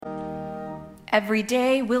Every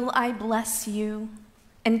day will I bless you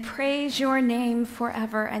and praise your name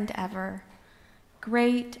forever and ever.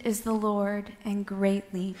 Great is the Lord and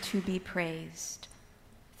greatly to be praised.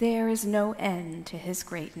 There is no end to his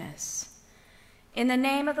greatness. In the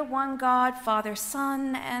name of the one God, Father,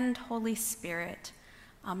 Son, and Holy Spirit.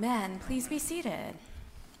 Amen. Please be seated.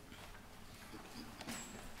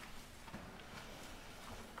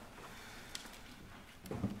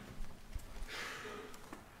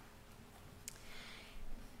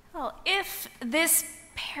 Well, if this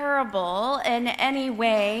parable in any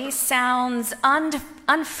way sounds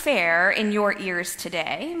unfair in your ears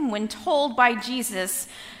today, when told by Jesus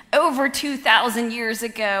over 2,000 years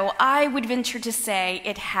ago, I would venture to say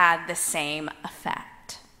it had the same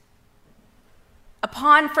effect.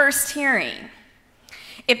 Upon first hearing,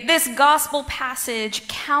 if this gospel passage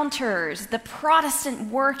counters the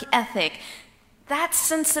Protestant work ethic, that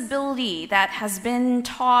sensibility that has been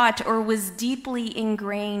taught or was deeply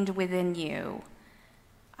ingrained within you,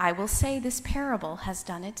 I will say this parable has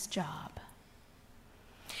done its job.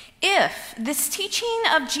 If this teaching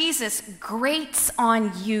of Jesus grates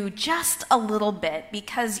on you just a little bit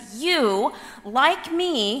because you, like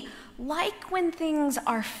me, like when things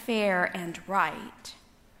are fair and right,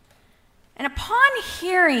 and upon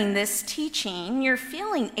hearing this teaching, you're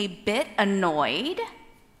feeling a bit annoyed,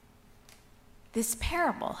 this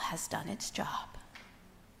parable has done its job.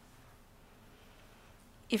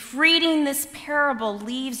 If reading this parable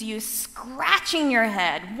leaves you scratching your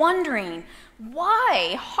head, wondering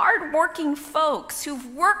why hardworking folks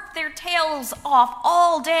who've worked their tails off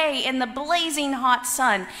all day in the blazing hot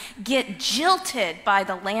sun get jilted by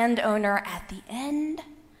the landowner at the end,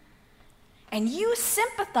 and you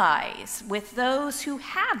sympathize with those who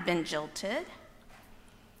have been jilted,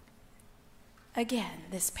 again,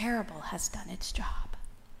 this parable has done its job.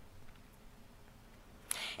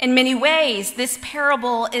 In many ways, this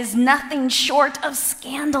parable is nothing short of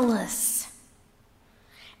scandalous.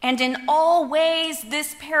 And in all ways,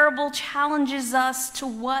 this parable challenges us to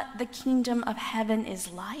what the kingdom of heaven is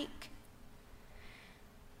like.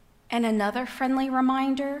 And another friendly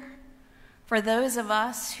reminder for those of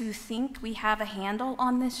us who think we have a handle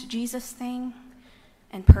on this Jesus thing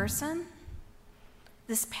and person,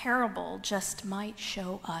 this parable just might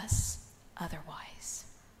show us otherwise.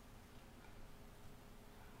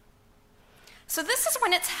 So this is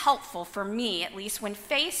when it's helpful for me, at least, when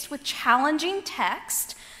faced with challenging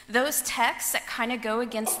text, those texts that kind of go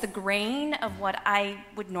against the grain of what I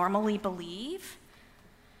would normally believe.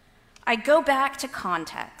 I go back to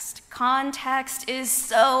context. Context is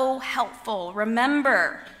so helpful.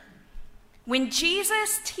 Remember, when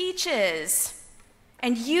Jesus teaches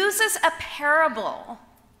and uses a parable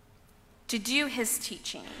to do his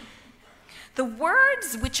teaching, the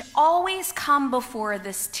words which always come before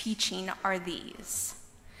this teaching are these: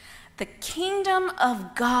 the kingdom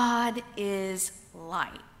of God is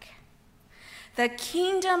like. The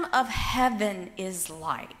kingdom of heaven is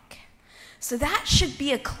like. So that should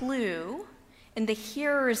be a clue in the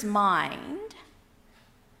hearer's mind,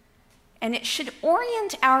 and it should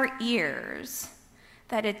orient our ears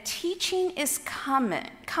that a teaching is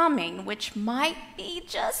coming which might be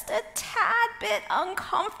just a tad bit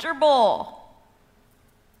uncomfortable.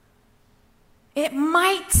 It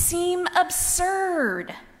might seem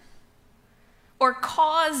absurd or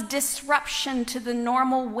cause disruption to the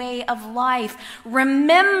normal way of life.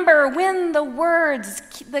 Remember, when the words,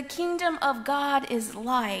 the kingdom of God is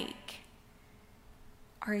like,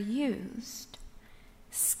 are used,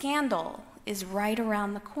 scandal is right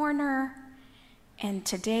around the corner, and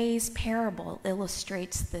today's parable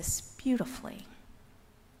illustrates this beautifully.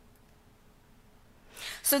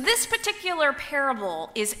 So this particular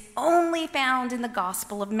parable is only found in the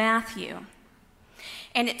Gospel of Matthew,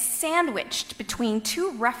 and it's sandwiched between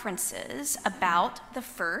two references about the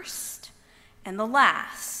first and the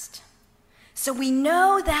last. So we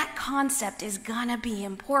know that concept is gonna be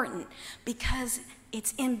important because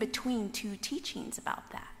it's in between two teachings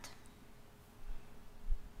about that.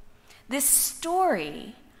 This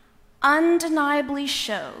story undeniably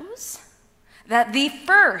shows that the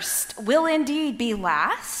first will indeed be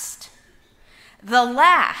last, the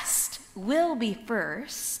last will be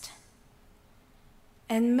first,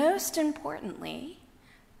 and most importantly,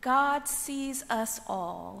 God sees us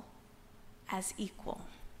all as equal.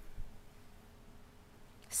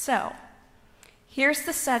 So, here's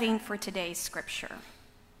the setting for today's scripture.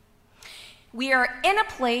 We are in a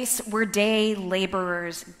place where day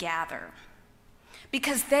laborers gather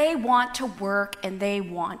because they want to work and they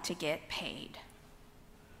want to get paid.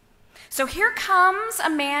 So here comes a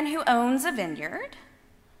man who owns a vineyard.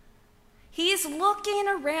 He's looking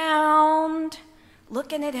around,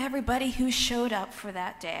 looking at everybody who showed up for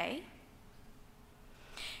that day,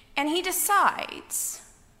 and he decides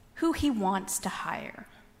who he wants to hire.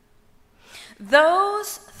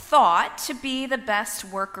 Those thought to be the best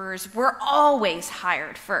workers were always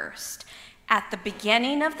hired first at the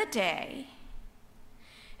beginning of the day,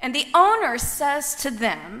 and the owner says to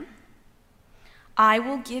them, "I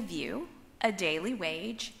will give you a daily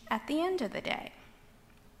wage at the end of the day."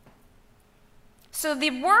 So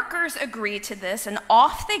the workers agree to this, and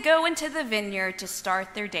off they go into the vineyard to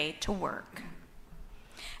start their day to work.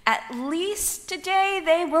 At least today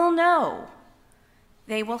they will know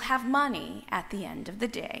they will have money at the end of the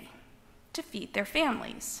day to feed their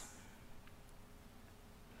families.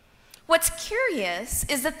 What's curious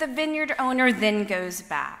is that the vineyard owner then goes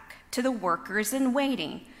back to the workers in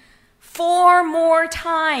waiting. 4 more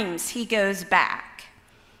times he goes back.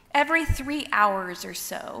 Every 3 hours or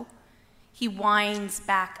so, he winds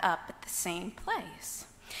back up at the same place.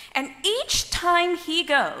 And each time he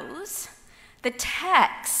goes, the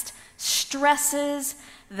text stresses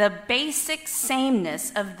the basic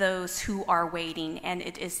sameness of those who are waiting, and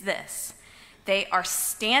it is this: they are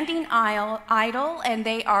standing idle and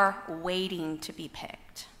they are waiting to be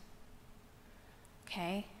picked.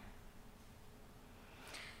 Okay?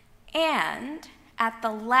 And at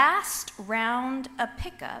the last round of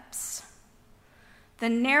pickups, the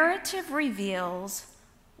narrative reveals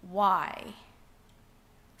why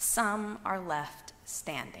some are left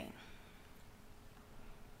standing.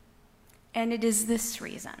 And it is this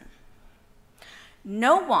reason.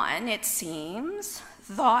 No one, it seems,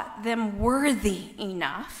 thought them worthy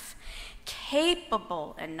enough,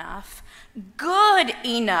 capable enough, good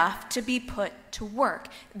enough to be put to work.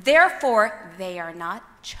 Therefore, they are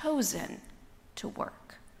not chosen to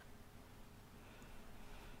work.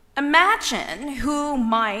 Imagine who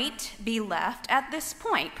might be left at this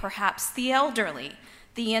point. Perhaps the elderly,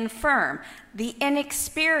 the infirm, the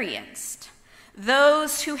inexperienced,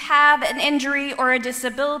 those who have an injury or a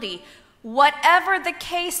disability. Whatever the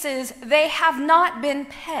case is, they have not been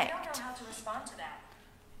picked. I don't know how to respond to that.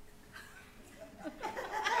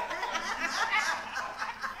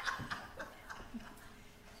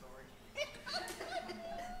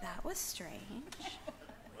 That was strange.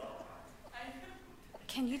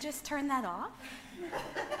 Can you just turn that off?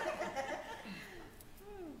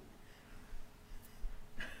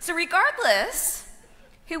 So regardless,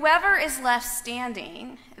 whoever is left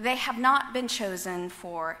standing, they have not been chosen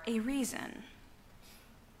for a reason.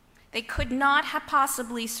 They could not have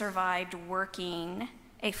possibly survived working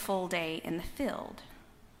a full day in the field.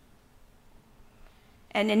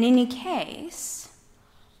 And in any case,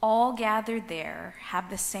 all gathered there have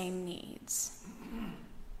the same needs.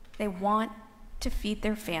 They want to feed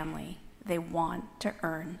their family. They want to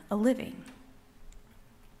earn a living.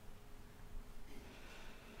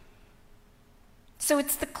 So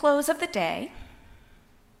it's the close of the day.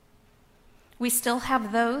 We still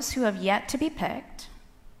have those who have yet to be picked.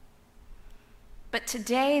 But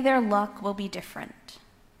today their luck will be different.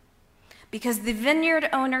 Because the vineyard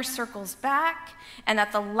owner circles back and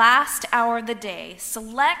at the last hour of the day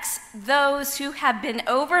selects those who have been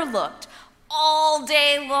overlooked all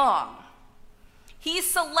day long. He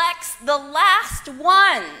selects the last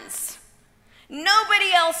ones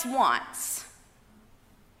nobody else wants.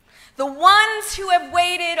 The ones who have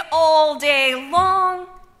waited all day long,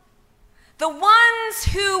 the ones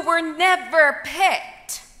who were never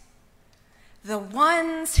picked, the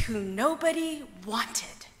ones who nobody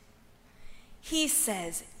wanted. He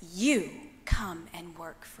says, "You come and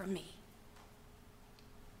work for me."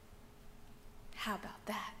 How about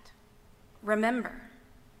that? Remember,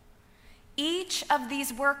 each of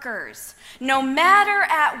these workers, no matter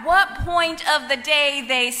at what point of the day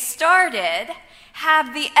they started,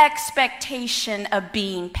 have the expectation of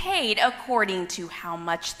being paid according to how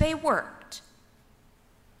much they worked.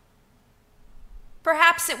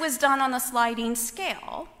 Perhaps it was done on a sliding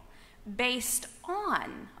scale based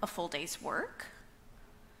on a full day's work.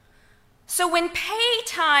 So when pay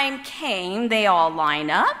time came, they all line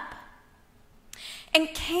up.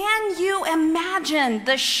 And can you imagine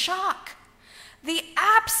the shock, the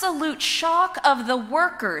absolute shock of the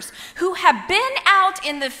workers who have been out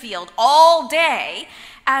in the field all day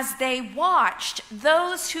as they watched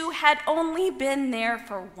those who had only been there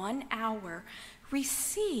for 1 hour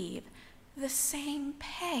receive the same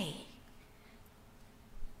pay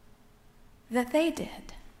that they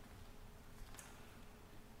did?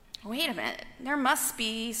 Wait a minute, there must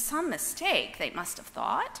be some mistake, they must have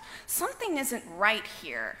thought. Something isn't right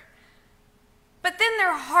here. But then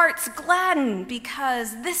their hearts gladden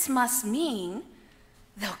because this must mean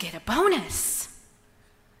they'll get a bonus.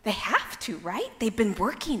 They have to, right? They've been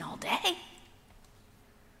working all day.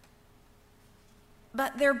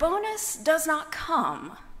 But their bonus does not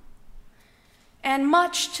come. And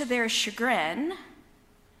much to their chagrin,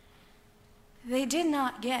 they did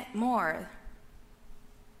not get more.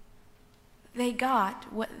 They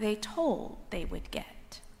got what they told they would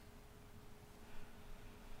get.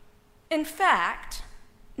 In fact,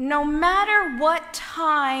 no matter what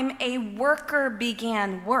time a worker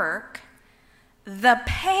began work, the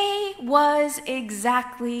pay was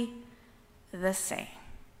exactly the same.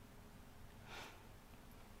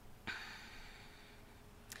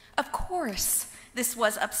 Of course, this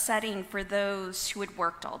was upsetting for those who had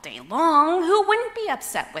worked all day long. Who wouldn't be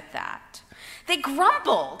upset with that? They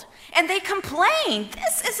grumbled and they complained.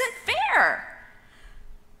 This isn't fair.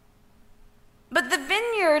 But the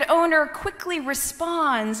vineyard owner quickly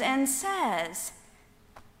responds and says,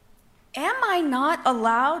 "Am I not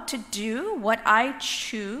allowed to do what I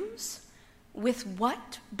choose with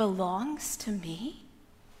what belongs to me?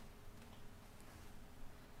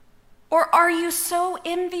 Or are you so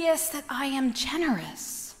envious that I am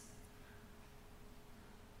generous?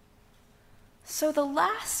 So the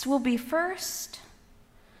last will be first,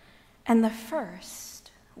 and the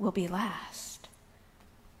first will be last.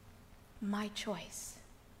 My choice."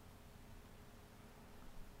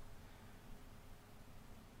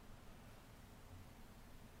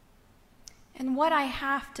 And what I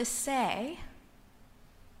have to say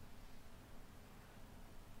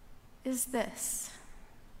is this: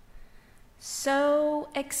 so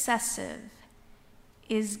excessive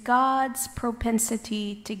is God's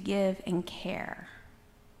propensity to give and care.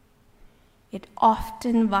 It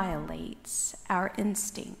often violates our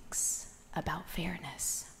instincts about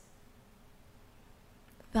fairness.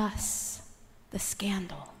 Thus, the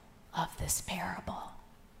scandal of this parable.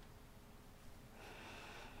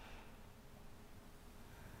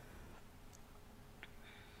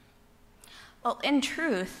 Well, in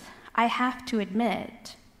truth, I have to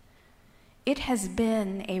admit, it has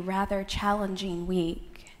been a rather challenging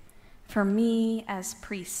week for me as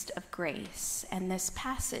priest of grace, and this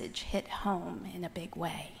passage hit home in a big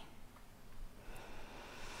way.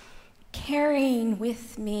 Carrying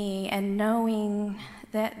with me and knowing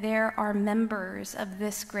that there are members of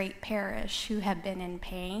this great parish who have been in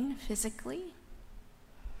pain physically,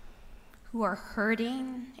 who are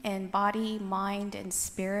hurting in body, mind, and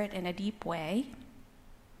spirit in a deep way.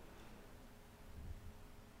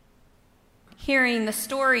 Hearing the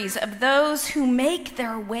stories of those who make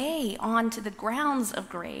their way onto the grounds of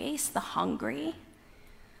grace, the hungry,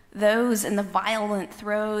 those in the violent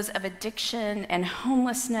throes of addiction and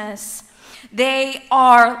homelessness. They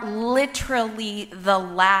are literally the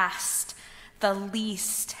last, the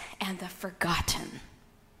least, and the forgotten.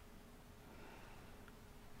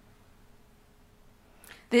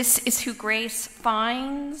 This is who grace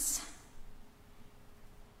finds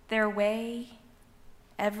their way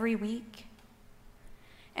every week,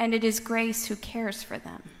 and it is grace who cares for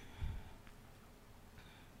them.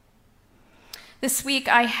 This week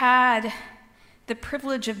I had the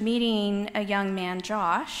privilege of meeting a young man,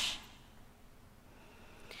 Josh,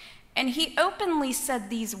 and he openly said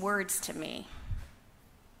these words to me: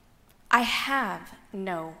 "I have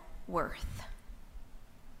no worth."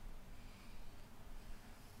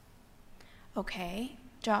 Okay,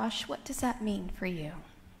 Josh, what does that mean for you?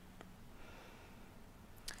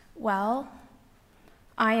 Well,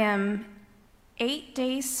 I am 8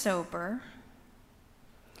 days sober,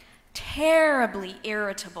 terribly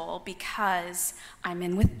irritable because I'm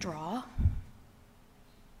in withdrawal.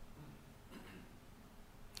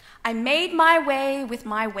 I made my way with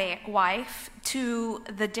my wife to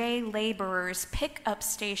the day laborers pickup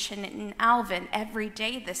station in Alvin every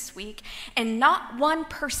day this week, and not one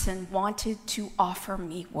person wanted to offer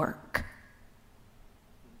me work.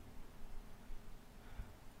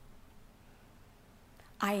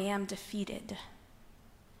 I am defeated.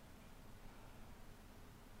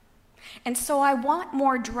 And so I want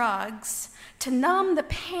more drugs to numb the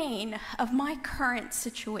pain of my current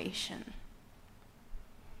situation.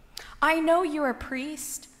 I know you're a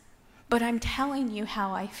priest, but I'm telling you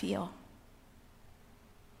how I feel.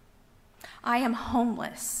 I am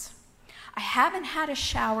homeless. I haven't had a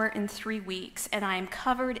shower in 3 weeks, and I am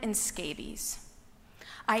covered in scabies.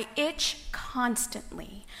 I itch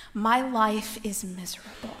constantly. My life is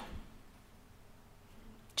miserable.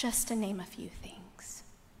 Just to name a few things.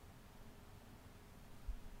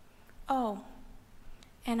 Oh,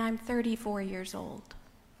 and I'm 34 years old.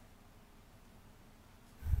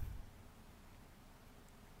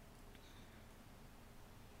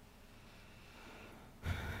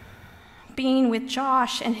 being with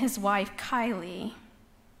Josh and his wife, Kylie,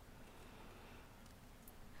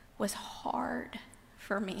 was hard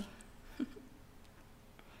for me.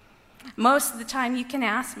 Most of the time, you can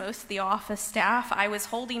ask most of the office staff, I was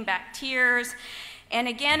holding back tears, and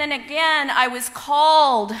again, I was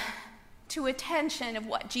called to attention of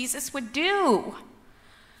what Jesus would do.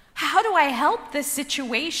 How do I help this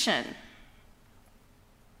situation?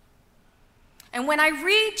 And when I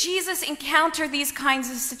read Jesus encounter these kinds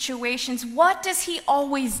of situations, what does he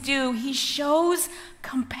always do? He shows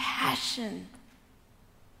compassion.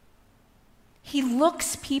 He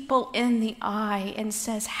looks people in the eye and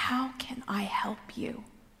says, "How can I help you?"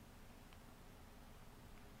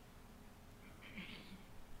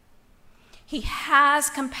 He has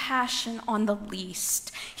compassion on the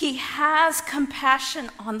least. He has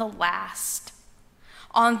compassion on the last,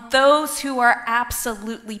 on those who are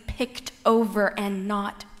absolutely picked over and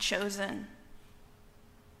not chosen.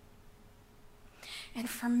 And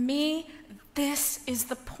for me, this is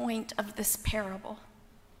the point of this parable,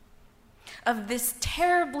 of this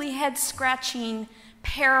terribly head-scratching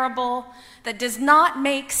parable that does not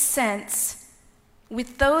make sense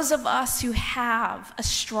with those of us who have a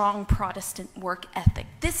strong Protestant work ethic.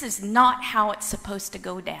 This is not how it's supposed to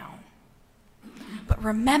go down. But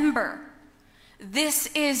remember, this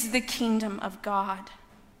is the kingdom of God.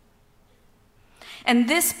 And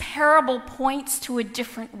this parable points to a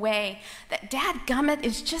different way, that dadgummit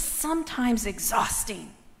is just sometimes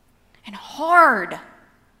exhausting and hard.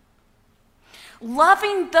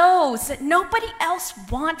 Loving those that nobody else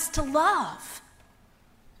wants to love.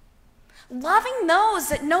 Loving those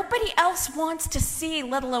that nobody else wants to see,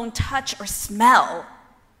 let alone touch or smell.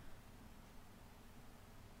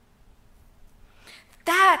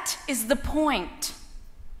 That is the point.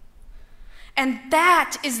 And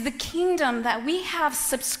that is the kingdom that we have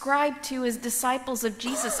subscribed to as disciples of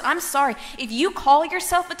Jesus. I'm sorry, if you call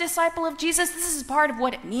yourself a disciple of Jesus, this is part of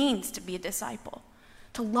what it means to be a disciple,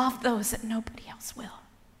 to love those that nobody else will.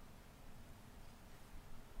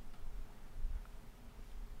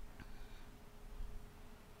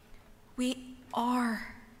 We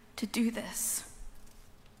are to do this.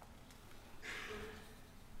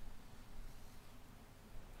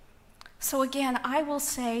 So again, I will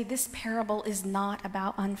say this parable is not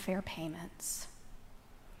about unfair payments.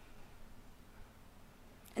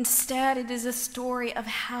 Instead, it is a story of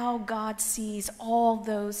how God sees all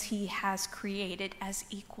those he has created as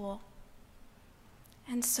equal.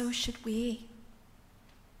 And so should we.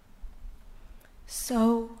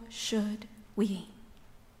 So should we.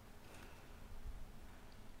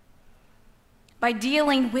 By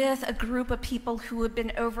dealing with a group of people who have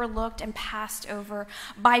been overlooked and passed over,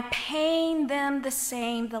 by paying them the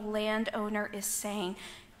same, the landowner is saying,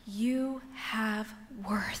 you have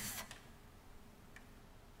worth.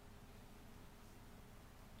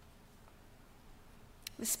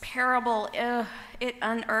 This parable, it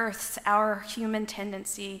unearths our human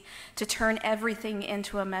tendency to turn everything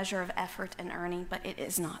into a measure of effort and earning, but it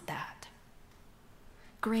is not that.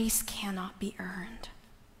 Grace cannot be earned.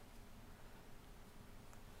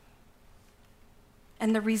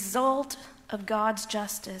 And the result of God's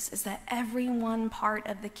justice is that every one part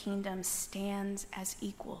of the kingdom stands as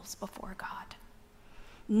equals before God.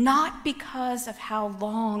 Not because of how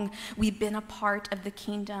long we've been a part of the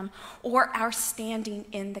kingdom or our standing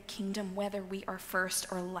in the kingdom, whether we are first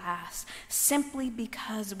or last, simply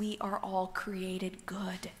because we are all created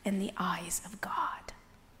good in the eyes of God.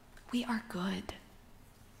 We are good.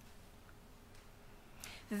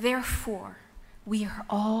 Therefore, we are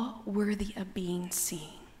all worthy of being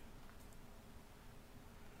seen.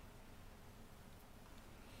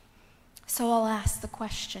 So I'll ask the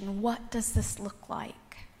question, what does this look like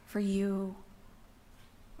for you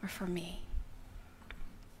or for me?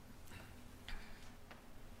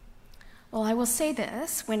 Well, I will say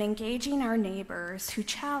this, when engaging our neighbors who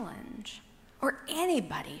challenge, or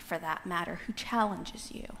anybody for that matter who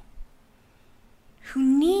challenges you, who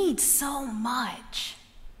needs so much,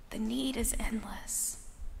 the need is endless.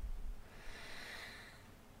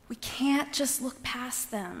 We can't just look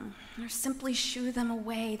past them or simply shoo them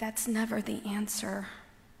away. That's never the answer.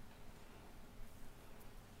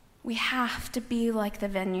 We have to be like the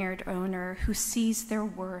vineyard owner who sees their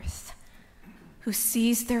worth, who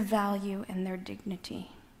sees their value and their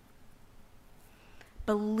dignity,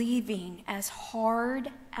 believing, as hard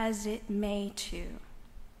as it may to,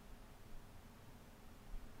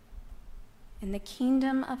 in the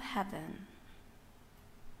kingdom of heaven,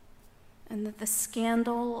 and that the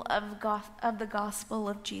scandal of the gospel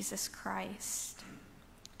of Jesus Christ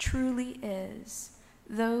truly is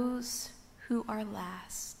those who are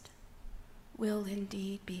last will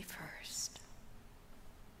indeed be first.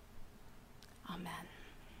 Amen.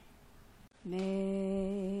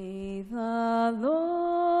 May the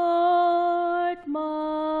Lord,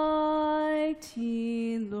 mighty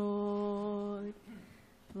Lord,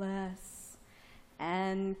 bless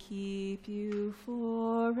and keep you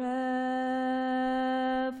forever,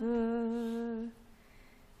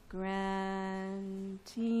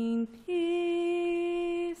 granting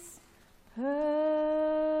peace,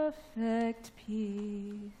 perfect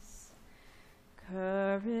peace,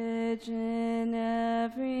 courage in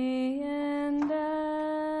every endeavor.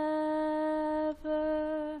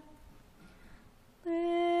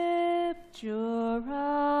 Lift your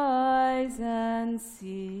eyes and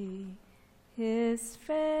see his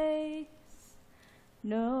face,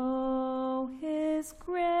 know his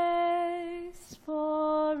grace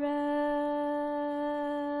forever.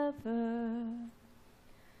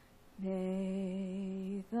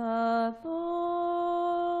 May the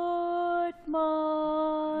Lord,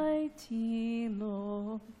 mighty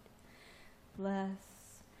Lord, bless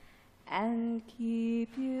and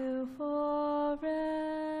keep you forever.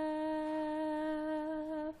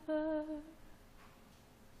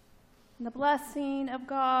 And the blessing of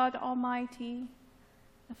God Almighty,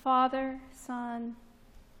 the Father, Son,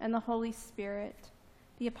 and the Holy Spirit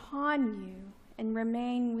be upon you and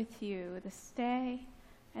remain with you this day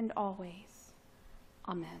and always.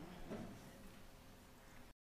 Amen.